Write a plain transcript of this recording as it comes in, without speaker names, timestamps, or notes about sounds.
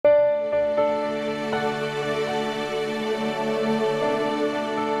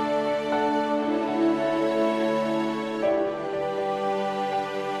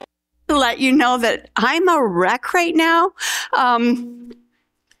let you know that I'm a wreck right now.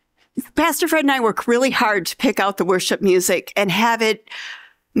 Pastor Fred and I work really hard to pick out the worship music and have it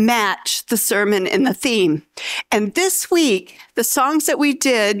match the sermon and the theme. And this week, the songs that we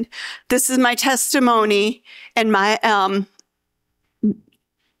did, this is my testimony and my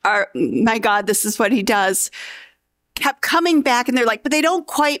God, this is what he does, kept coming back, and they're like, but they don't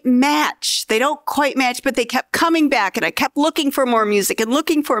quite match. They don't quite match, but they kept coming back, and I kept looking for more music and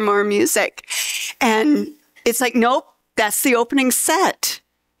looking for more music. And it's like, nope, that's the opening set.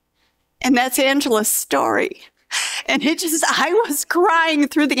 And that's Angela's story. And I was crying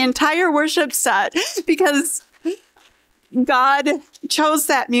through the entire worship set because God chose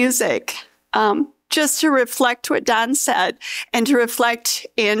that music just to reflect what Don said and to reflect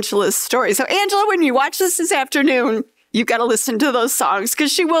Angela's story. So Angela, when you watch this afternoon, you've got to listen to those songs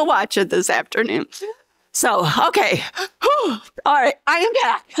because she will watch it this afternoon. So, okay. Whew. All right, I am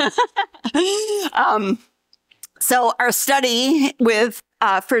back. So our study with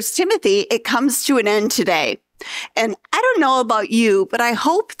 1 Timothy, it comes to an end today. And I don't know about you, but I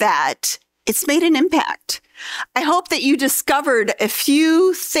hope that it's made an impact. I hope that you discovered a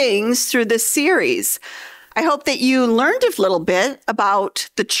few things through this series. I hope that you learned a little bit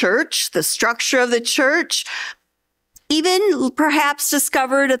about the church, the structure of the church, even perhaps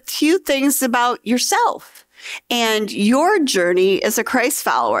discovered a few things about yourself and your journey as a Christ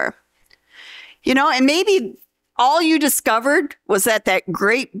follower. You know, and maybe all you discovered was that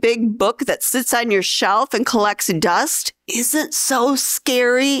great big book that sits on your shelf and collects dust isn't so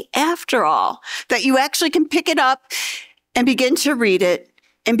scary after all, that you actually can pick it up and begin to read it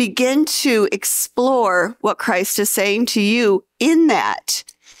and begin to explore what Christ is saying to you in that.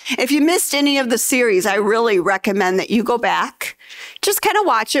 If you missed any of the series, I really recommend that you go back. Just kind of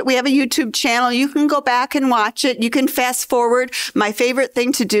watch it. We have a YouTube channel. You can go back and watch it. You can fast forward. My favorite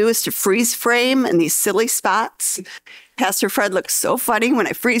thing to do is to freeze frame in these silly spots. Pastor Fred looks so funny when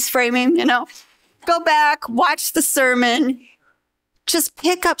I freeze frame him, you know. Go back, watch the sermon. Just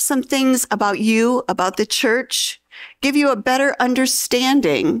pick up some things about you, about the church, give you a better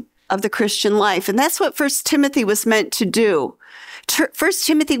understanding of the Christian life. And that's what 1 Timothy was meant to do. 1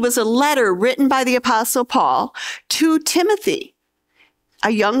 Timothy was a letter written by the Apostle Paul to Timothy, a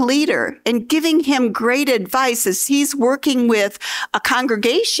young leader, and giving him great advice as he's working with a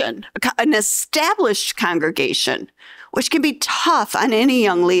congregation, an established congregation, which can be tough on any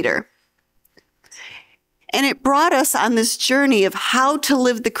young leader. And it brought us on this journey of how to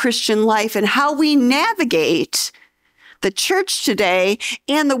live the Christian life and how we navigate the church today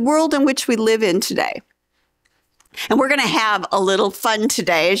and the world in which we live in today. And we're going to have a little fun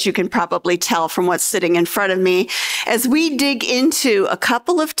today, as you can probably tell from what's sitting in front of me, as we dig into a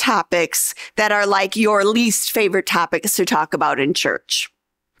couple of topics that are like your least favorite topics to talk about in church.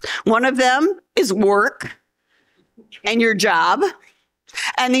 One of them is work and your job.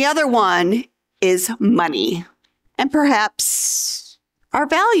 And the other one is money and perhaps our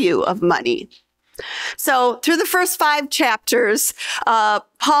value of money. So through the first 5 chapters,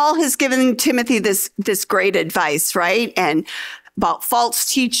 Paul has given Timothy this great advice, right? And about false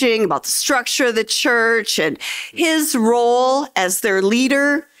teaching, about the structure of the church and his role as their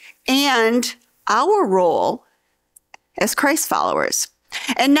leader and our role as Christ followers.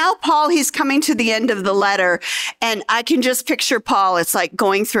 And now Paul, he's coming to the end of the letter, and I can just picture Paul. It's like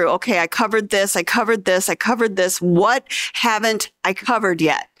going through, okay, I covered this, I covered this, I covered this. What haven't I covered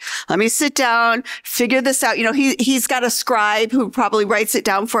yet? Let me sit down, figure this out. You know, he's got a scribe who probably writes it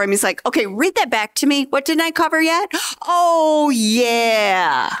down for him. He's like, okay, read that back to me. What didn't I cover yet? Oh,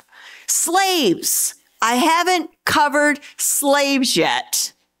 yeah. Slaves. I haven't covered slaves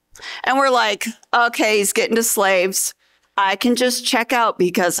yet. And we're like, okay, he's getting to slaves. I can just check out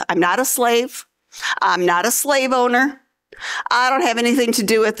because I'm not a slave. I'm not a slave owner. I don't have anything to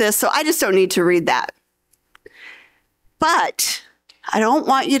do with this, so I just don't need to read that. But I don't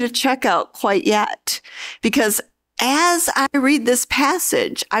want you to check out quite yet, because as I read this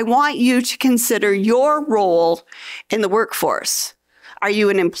passage, I want you to consider your role in the workforce. Are you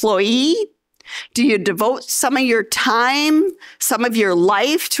an employee? Do you devote some of your time, some of your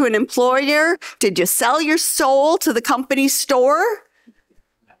life to an employer? Did you sell your soul to the company store?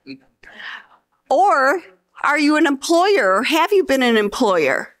 Or are you an employer, or have you been an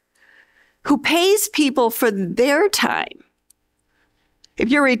employer who pays people for their time? If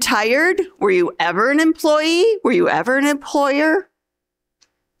you're retired, were you ever an employee? Were you ever an employer?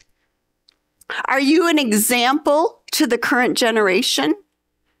 Are you an example to the current generation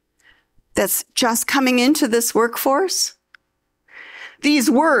that's just coming into this workforce?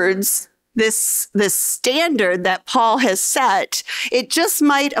 These words this standard that Paul has set, it just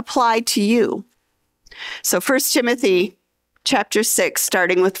might apply to you. So 1 Timothy chapter 6,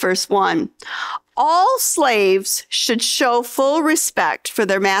 starting with verse 1. All slaves should show full respect for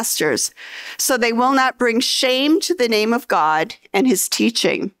their masters, so they will not bring shame to the name of God and his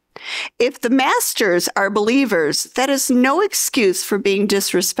teaching. If the masters are believers, that is no excuse for being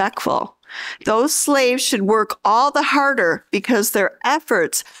disrespectful. Those slaves should work all the harder because their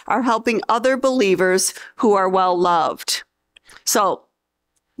efforts are helping other believers who are well loved. So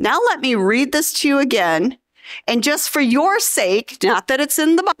now let me read this to you again. And just for your sake, not that it's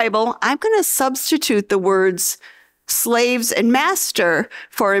in the Bible, I'm going to substitute the words slaves and master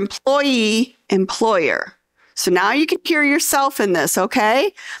for employee, employer. So now you can hear yourself in this,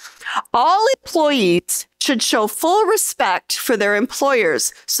 okay? All employees should show full respect for their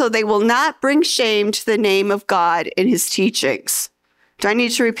employers so they will not bring shame to the name of God in his teachings. Do I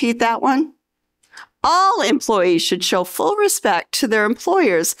need to repeat that one? All employees should show full respect to their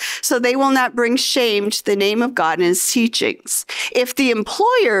employers so they will not bring shame to the name of God and his teachings. If the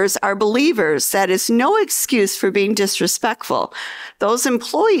employers are believers, that is no excuse for being disrespectful. Those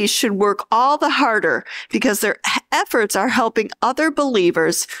employees should work all the harder because their efforts are helping other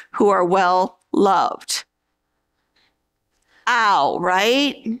believers who are well loved. Ow,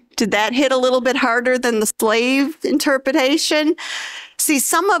 right? Did that hit a little bit harder than the slave interpretation? See,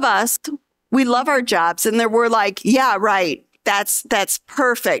 some of us, we love our jobs and we're like, yeah, right. That's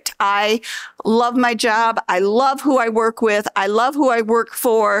perfect. I love my job. I love who I work with. I love who I work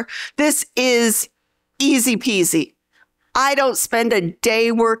for. This is easy peasy. I don't spend a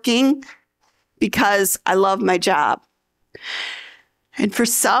day working because I love my job. And for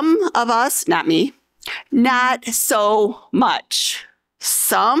some of us, not me, not so much.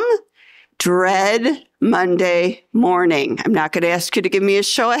 Some dread Monday morning. I'm not going to ask you to give me a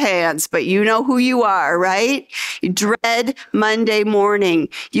show of hands, but you know who you are, right? You dread Monday morning.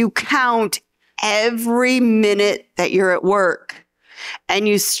 You count every minute that you're at work and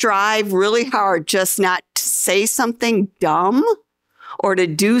you strive really hard just not to say something dumb or to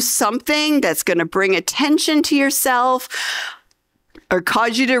do something that's going to bring attention to yourself or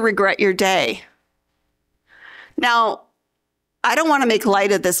cause you to regret your day. Now, I don't want to make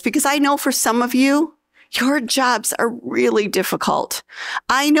light of this because I know for some of you, your jobs are really difficult.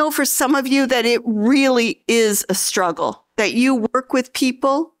 I know for some of you that it really is a struggle, that you work with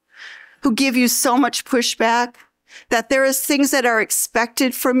people who give you so much pushback, that there is things that are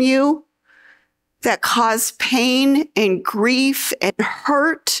expected from you that cause pain and grief and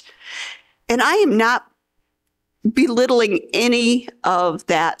hurt. And I am not belittling any of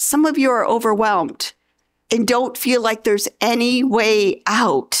that. Some of you are overwhelmed and don't feel like there's any way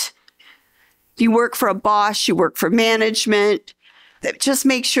out. You work for a boss, you work for management that just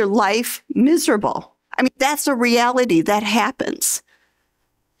makes your life miserable. I mean, that's a reality that happens.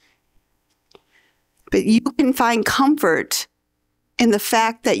 But you can find comfort in the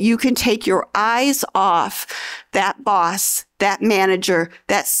fact that you can take your eyes off that boss, that manager,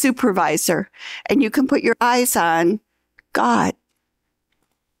 that supervisor, and you can put your eyes on God.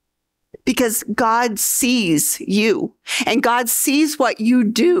 Because God sees you and God sees what you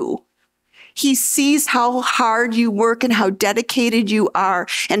do. He sees how hard you work and how dedicated you are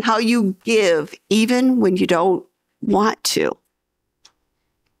and how you give even when you don't want to.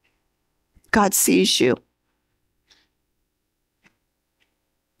 God sees you.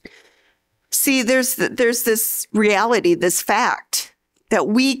 See, there's this reality, this fact that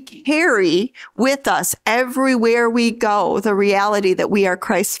we carry with us everywhere we go, the reality that we are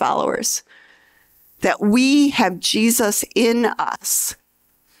Christ followers, that we have Jesus in us.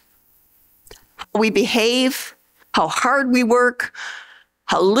 How we behave, how hard we work,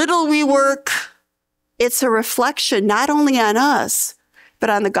 how little we work, it's a reflection not only on us, but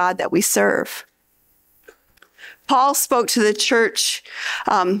on the God that we serve. Paul spoke to the church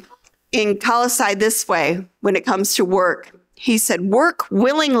in Colossae this way when it comes to work. He said, work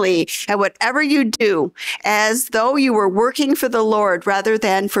willingly at whatever you do, as though you were working for the Lord rather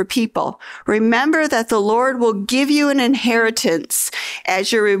than for people. Remember that the Lord will give you an inheritance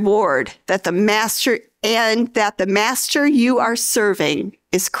as your reward, that the master you are serving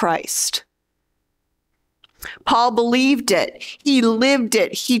is Christ. Paul believed it. He lived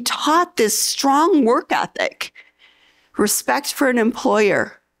it. He taught this strong work ethic, respect for an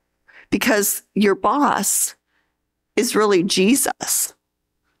employer, because your boss is really Jesus.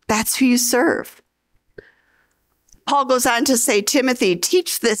 That's who you serve. Paul goes on to say, Timothy,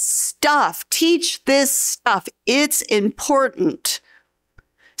 teach this stuff. Teach this stuff. It's important.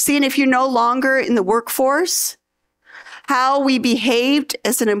 See, and if you're no longer in the workforce, how we behaved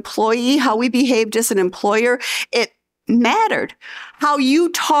as an employee, how we behaved as an employer, it mattered. How you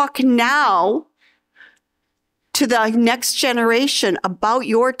talk now to the next generation about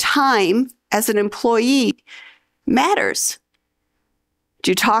your time as an employee matters.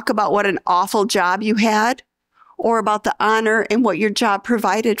 Do you talk about what an awful job you had, or about the honor and what your job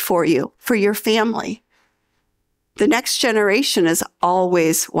provided for you, for your family? The next generation is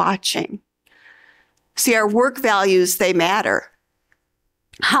always watching. See, our work values, they matter.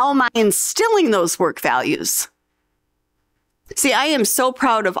 How am I instilling those work values? See, I am so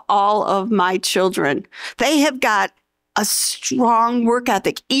proud of all of my children. They have got a strong work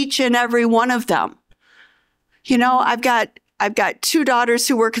ethic, each and every one of them. You know, I've got 2 daughters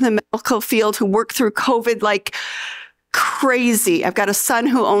who work in the medical field, who work through COVID like crazy. I've got a son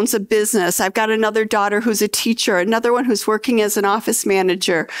who owns a business. I've got another daughter who's a teacher, another one who's working as an office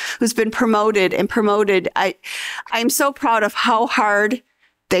manager, who's been promoted and promoted. I'm so proud of how hard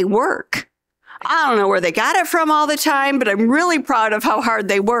they work. I don't know where they got it from all the time, but I'm really proud of how hard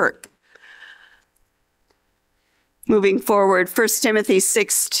they work. Moving forward, 1 Timothy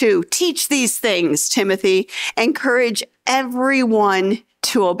 6:2. Teach these things, Timothy. Encourage everyone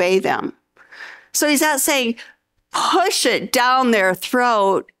to obey them. So he's not saying push it down their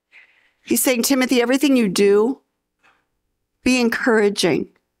throat. He's saying, Timothy, everything you do, be encouraging.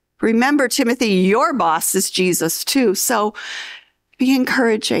 Remember, Timothy, your boss is Jesus too. So be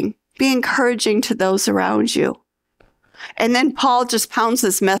encouraging. Be encouraging to those around you. And then Paul just pounds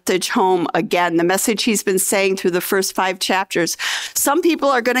this message home again, the message he's been saying through the first 5 chapters. Some people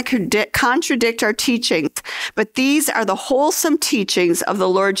are going to contradict our teachings, but these are the wholesome teachings of the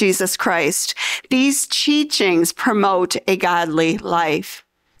Lord Jesus Christ. These teachings promote a godly life.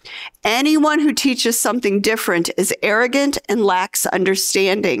 Anyone who teaches something different is arrogant and lacks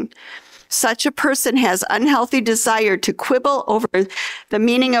understanding. Such a person has unhealthy desire to quibble over the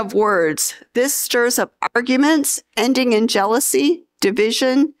meaning of words. This stirs up arguments, ending in jealousy,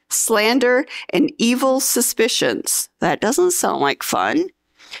 division, slander, and evil suspicions. That doesn't sound like fun.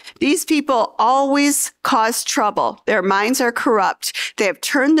 These people always cause trouble. Their minds are corrupt. They have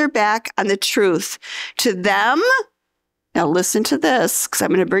turned their back on the truth. To them, now listen to this, because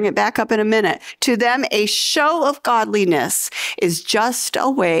I'm going to bring it back up in a minute. To them, a show of godliness is just a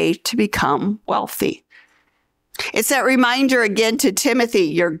way to become wealthy. It's that reminder again to Timothy,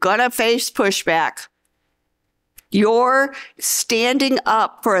 you're going to face pushback. You're standing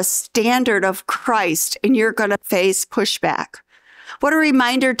up for a standard of Christ, and you're going to face pushback. What a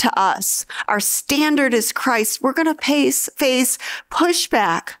reminder to us. Our standard is Christ. We're going to face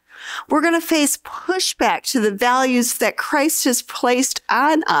pushback. We're going to face pushback to the values that Christ has placed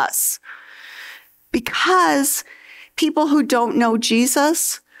on us, because people who don't know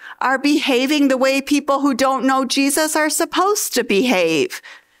Jesus are behaving the way people who don't know Jesus are supposed to behave,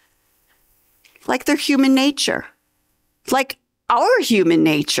 like their human nature, like our human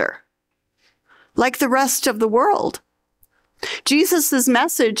nature, like the rest of the world. Jesus'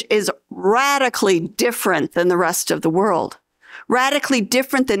 message is radically different than the rest of the world. Radically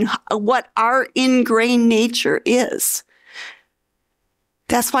different than what our ingrained nature is.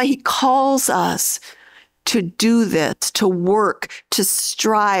 That's why he calls us to do this, to work, to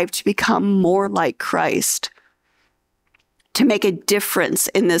strive, to become more like Christ, to make a difference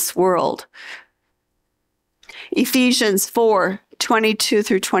in this world. Ephesians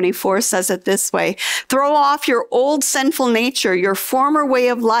 4:22-24 says it this way: throw off your old sinful nature, your former way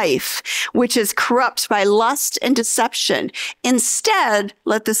of life, which is corrupt by lust and deception. Instead,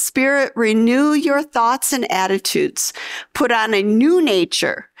 let the Spirit renew your thoughts and attitudes. Put on a new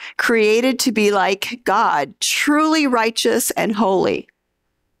nature, created to be like God, truly righteous and holy.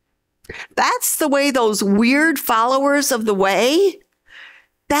 That's the way those weird followers of the way,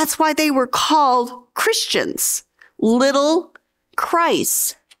 that's why they were called Christians, little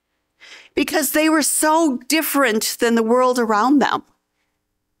Christ, because they were so different than the world around them.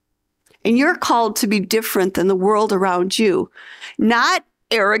 And you're called to be different than the world around you, not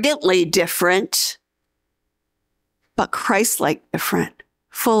arrogantly different, but Christ-like different,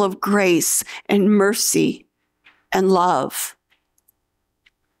 full of grace and mercy and love.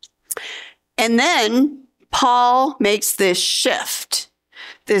 And then Paul makes this shift,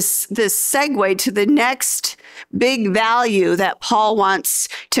 this segue to the next big value that Paul wants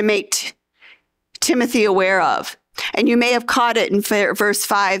to make Timothy aware of. And you may have caught it in verse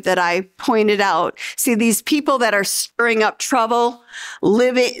 5 that I pointed out. See, these people that are stirring up trouble,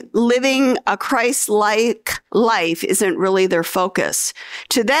 living a Christ-like life isn't really their focus.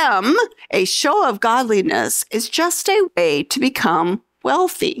 To them, a show of godliness is just a way to become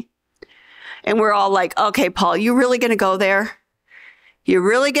wealthy. And we're all like, okay, Paul, you really going to go there? You're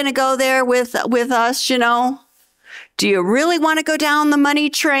really going to go there with us, you know? Do you really want to go down the money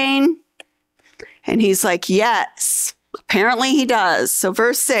train? And he's like, yes. Apparently he does. So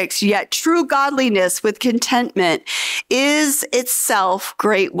verse 6, yet true godliness with contentment is itself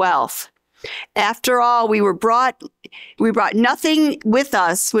great wealth. After all, we brought nothing with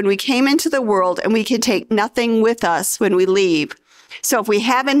us when we came into the world, and we can take nothing with us when we leave. So if we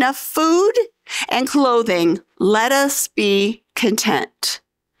have enough food and clothing, let us be content.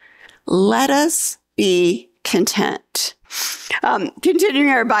 Let us be content. Continuing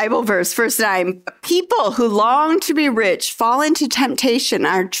our Bible verse, verse 9, people who long to be rich fall into temptation,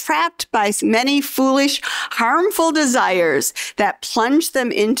 are trapped by many foolish, harmful desires that plunge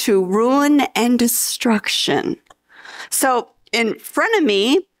them into ruin and destruction. So in front of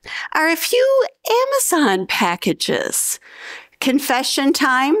me are a few Amazon packages. Confession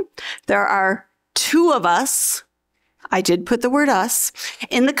time. There are two of us, I did put the word us,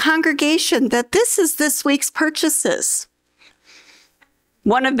 in the congregation that this is this week's purchases.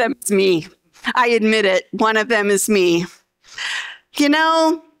 One of them is me. I admit it. One of them is me. You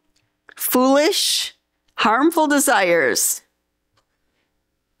know, foolish, harmful desires.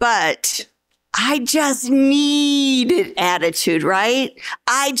 But I just need it attitude, right?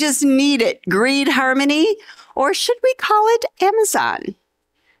 I just need it. Greed, harmony, or should we call it Amazon?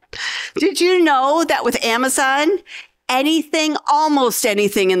 Did you know that with Amazon, anything, almost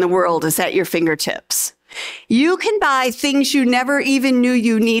anything in the world is at your fingertips? You can buy things you never even knew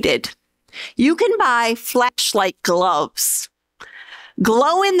you needed. You can buy flashlight gloves,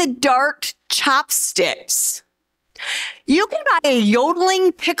 glow-in-the-dark chopsticks. You can buy a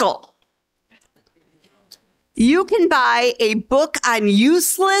yodeling pickle. You can buy a book on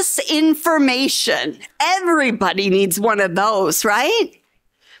useless information. Everybody needs one of those, right?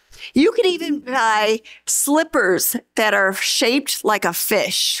 You can even buy slippers that are shaped like a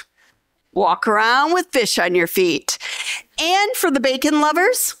fish. Walk around with fish on your feet. And for the bacon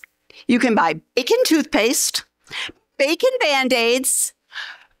lovers, you can buy bacon toothpaste, bacon Band-Aids,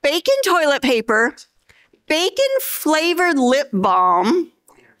 bacon toilet paper, bacon flavored lip balm,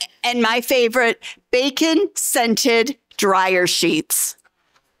 and my favorite, bacon scented dryer sheets.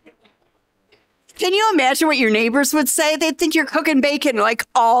 Can you imagine what your neighbors would say? They'd think you're cooking bacon like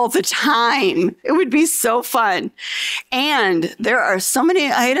all the time. It would be so fun. And there are so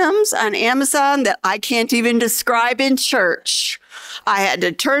many items on Amazon that I can't even describe in church. I had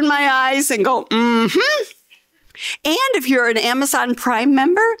to turn my eyes and go, mm-hmm. And if you're an Amazon Prime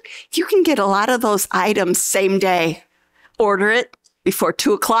member, you can get a lot of those items same day. Order it before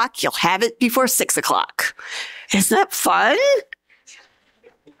 2 o'clock. You'll have it before 6 o'clock. Isn't that fun?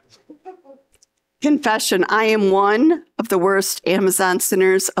 Confession, I am one of the worst Amazon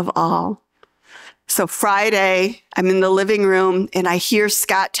sinners of all. So Friday, I'm in the living room and I hear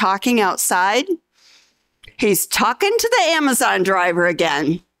Scott talking outside. He's talking to the Amazon driver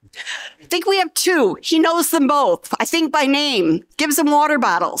again. I think we have two. He knows them both, I think by name. Gives them water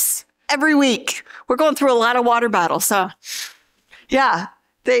bottles every week. We're going through a lot of water bottles. So yeah,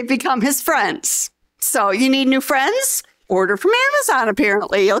 they've become his friends. So you need new friends? Order from Amazon,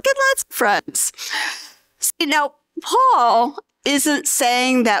 apparently. You'll get lots of friends. See, now, Paul isn't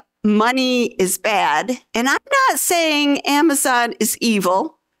saying that money is bad, and I'm not saying Amazon is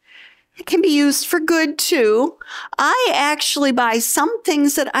evil. It can be used for good, too. I actually buy some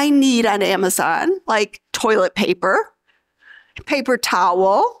things that I need on Amazon, like toilet paper, paper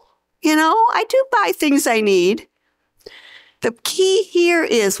towel. You know, I do buy things I need. The key here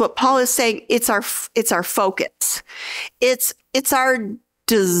is what Paul is saying. It's our focus. It's our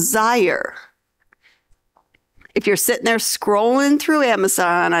desire. If you're sitting there scrolling through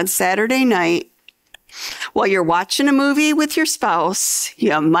Amazon on Saturday night while you're watching a movie with your spouse,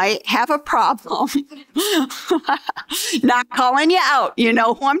 you might have a problem. Not calling you out. You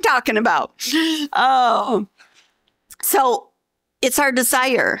know who I'm talking about. Oh, so it's our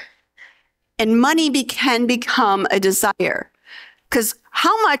desire. And money can become a desire. Because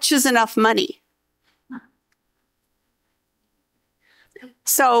how much is enough money?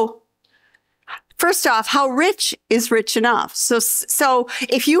 So first off, how rich is rich enough? So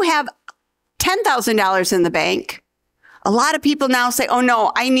if you have $10,000 in the bank, a lot of people now say, oh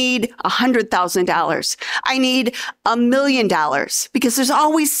no, I need $100,000. I need $1 million, because there's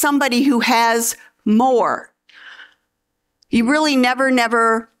always somebody who has more. You really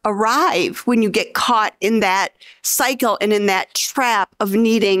never arrive when you get caught in that cycle and in that trap of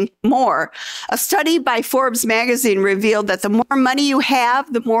needing more. A study by Forbes magazine revealed that the more money you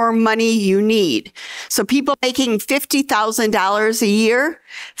have, the more money you need. So people making $50,000 a year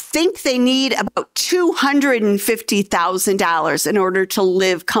think they need about $250,000 in order to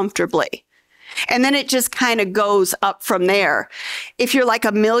live comfortably. And then it just kind of goes up from there. If you're like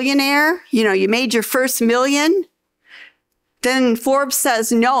a millionaire, you made your first million, then Forbes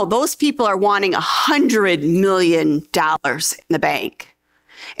says, no, those people are wanting $100 million in the bank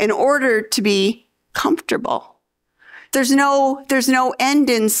in order to be comfortable. There's no end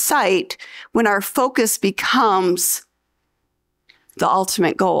in sight when our focus becomes the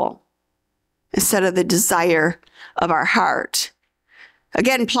ultimate goal instead of the desire of our heart.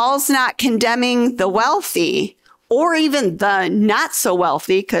 Again, Paul's not condemning the wealthy or even the not so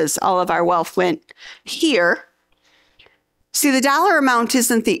wealthy, because all of our wealth went here. See, the dollar amount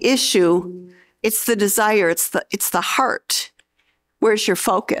isn't the issue. It's the desire. It's the heart. Where's your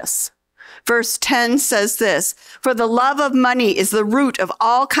focus? Verse 10 says this, for the love of money is the root of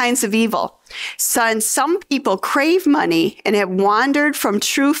all kinds of evil. Son, some people crave money and have wandered from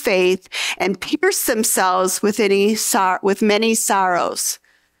true faith and pierced themselves with many sorrows.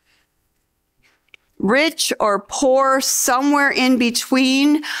 Rich or poor, somewhere in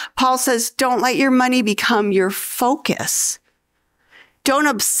between, Paul says, don't let your money become your focus. Don't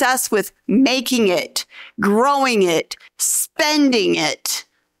obsess with making it, growing it, spending it.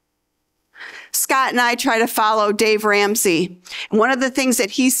 Scott and I try to follow Dave Ramsey. And one of the things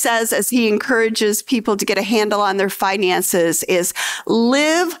that he says as he encourages people to get a handle on their finances is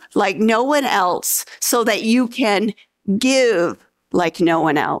live like no one else so that you can give like no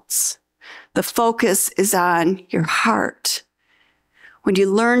one else. The focus is on your heart. When you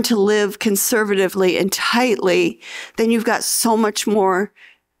learn to live conservatively and tightly, then you've got so much more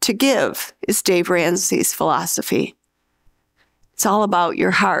to give, is Dave Ramsey's philosophy. It's all about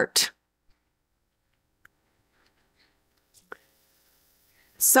your heart.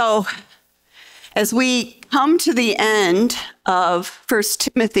 So as we come to the end of 1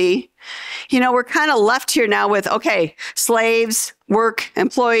 Timothy, we're kind of left here now with, okay, slaves, work,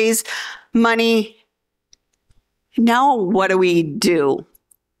 employees, money. Now, what do we do?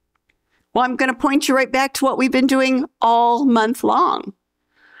 Well, I'm going to point you right back to what we've been doing all month long.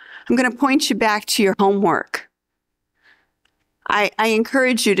 I'm going to point you back to your homework. I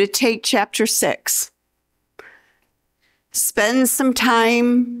encourage you to take chapter 6. Spend some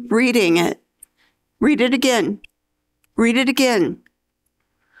time reading it. Read it again. Read it again.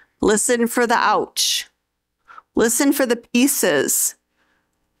 Listen for the ouch. Listen for the pieces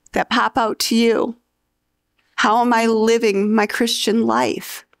that pop out to you. How am I living my Christian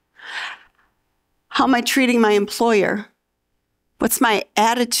life? How am I treating my employer? What's my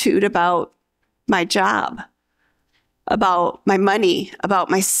attitude about my job, about my money, about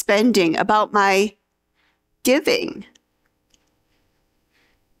my spending, about my giving?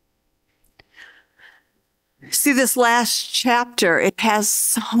 See, this last chapter, it has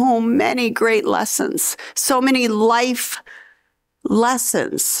so many great lessons, so many life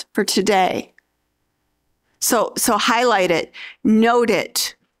lessons for today. So highlight it, note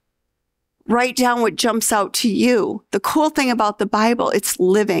it, write down what jumps out to you. The cool thing about the Bible, it's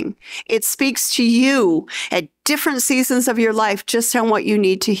living. It speaks to you at different seasons of your life just on what you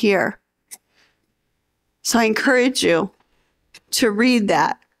need to hear. So I encourage you to read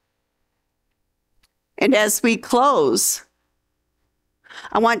that. And as we close,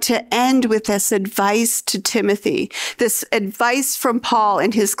 I want to end with this advice to Timothy, this advice from Paul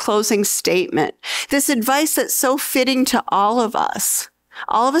in his closing statement, this advice that's so fitting to all of us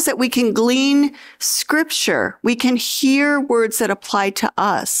that we can glean scripture, we can hear words that apply to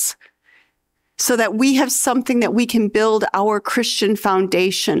us so that we have something that we can build our Christian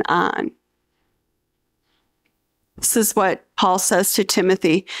foundation on. This is what Paul says to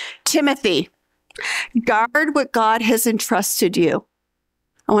Timothy. Timothy, guard what God has entrusted you.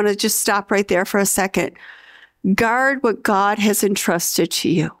 I want to just stop right there for a second. Guard what God has entrusted to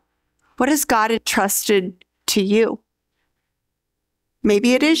you. What has God entrusted to you?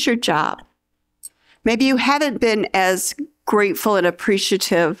 Maybe it is your job. Maybe you haven't been as grateful and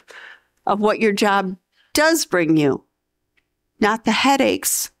appreciative of what your job does bring you, not the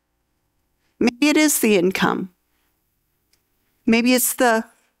headaches. Maybe it is the income. Maybe it's the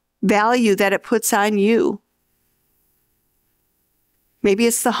value that it puts on you. Maybe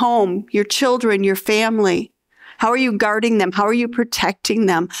it's the home, your children, your family. How are you guarding them? How are you protecting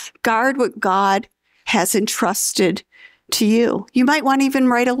them? Guard what God has entrusted to you. You might want to even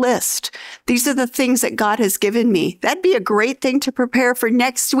write a list. These are the things that God has given me. That'd be a great thing to prepare for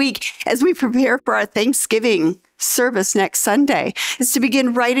next week as we prepare for our Thanksgiving service next Sunday, is to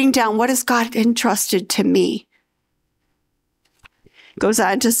begin writing down, what has God entrusted to me? Goes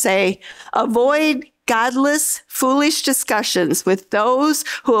on to say, avoid godless, foolish discussions with those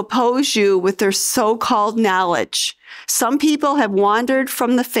who oppose you with their so-called knowledge. Some people have wandered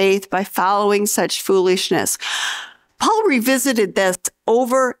from the faith by following such foolishness. Paul revisited this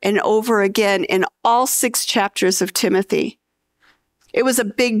over and over again in all 6 chapters of Timothy. It was a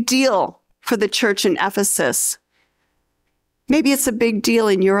big deal for the church in Ephesus. Maybe it's a big deal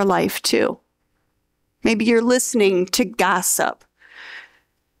in your life too. Maybe you're listening to gossip.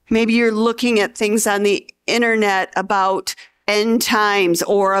 Maybe you're looking at things on the internet about end times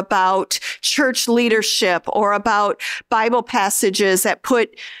or about church leadership or about Bible passages that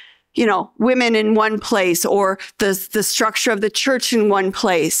put, women in one place or the structure of the church in one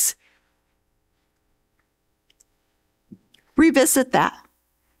place. Revisit that.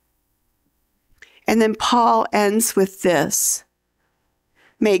 And then Paul ends with this.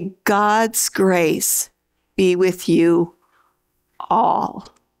 May God's grace be with you all.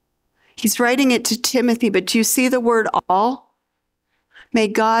 He's writing it to Timothy, but do you see the word all? May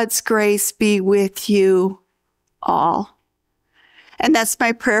God's grace be with you all. And that's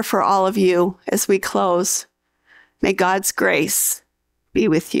my prayer for all of you as we close. May God's grace be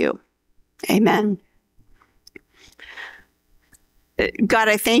with you. Amen. God,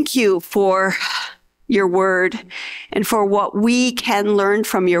 I thank you for your word and for what we can learn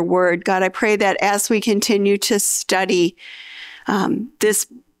from your word. God, I pray that as we continue to study this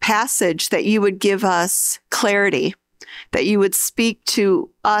passage, that you would give us clarity, that you would speak to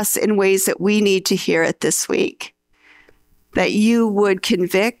us in ways that we need to hear it this week, that you would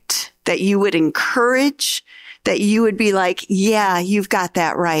convict, that you would encourage, that you would be like, yeah, you've got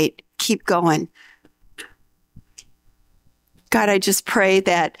that right. Keep going. God, I just pray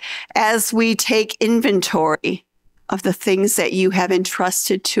that as we take inventory of the things that you have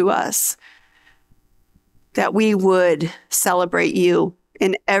entrusted to us, that we would celebrate you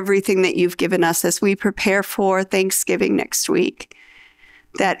in everything that you've given us as we prepare for Thanksgiving next week,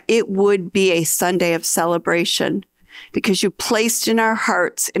 that it would be a Sunday of celebration because you placed in our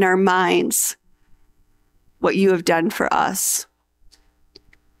hearts, in our minds, what you have done for us.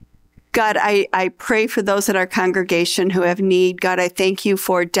 God, I pray for those in our congregation who have need. God, I thank you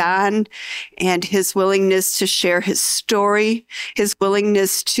for Don and his willingness to share his story, his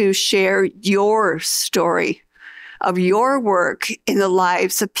willingness to share your story of your work in the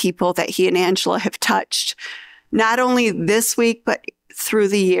lives of people that he and Angela have touched, not only this week, but through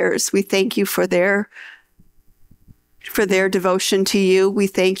the years. We thank you for their devotion to you. We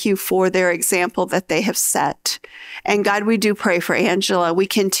thank you for their example that they have set. And God, we do pray for Angela. We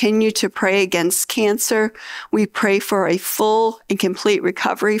continue to pray against cancer. We pray for a full and complete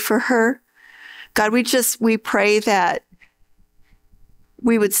recovery for her. God, we pray that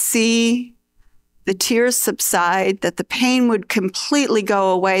we would see the tears subside, that the pain would completely go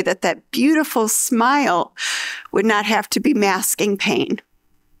away, that that beautiful smile would not have to be masking pain.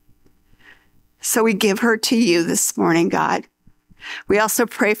 So we give her to you this morning, God. We also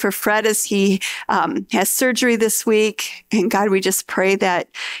pray for Fred as he has surgery this week. And God, we just pray that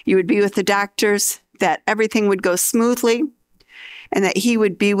you would be with the doctors, that everything would go smoothly, and that he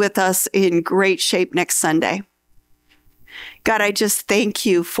would be with us in great shape next Sunday. God, I just thank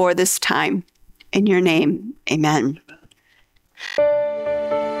you for this time. In your name, amen.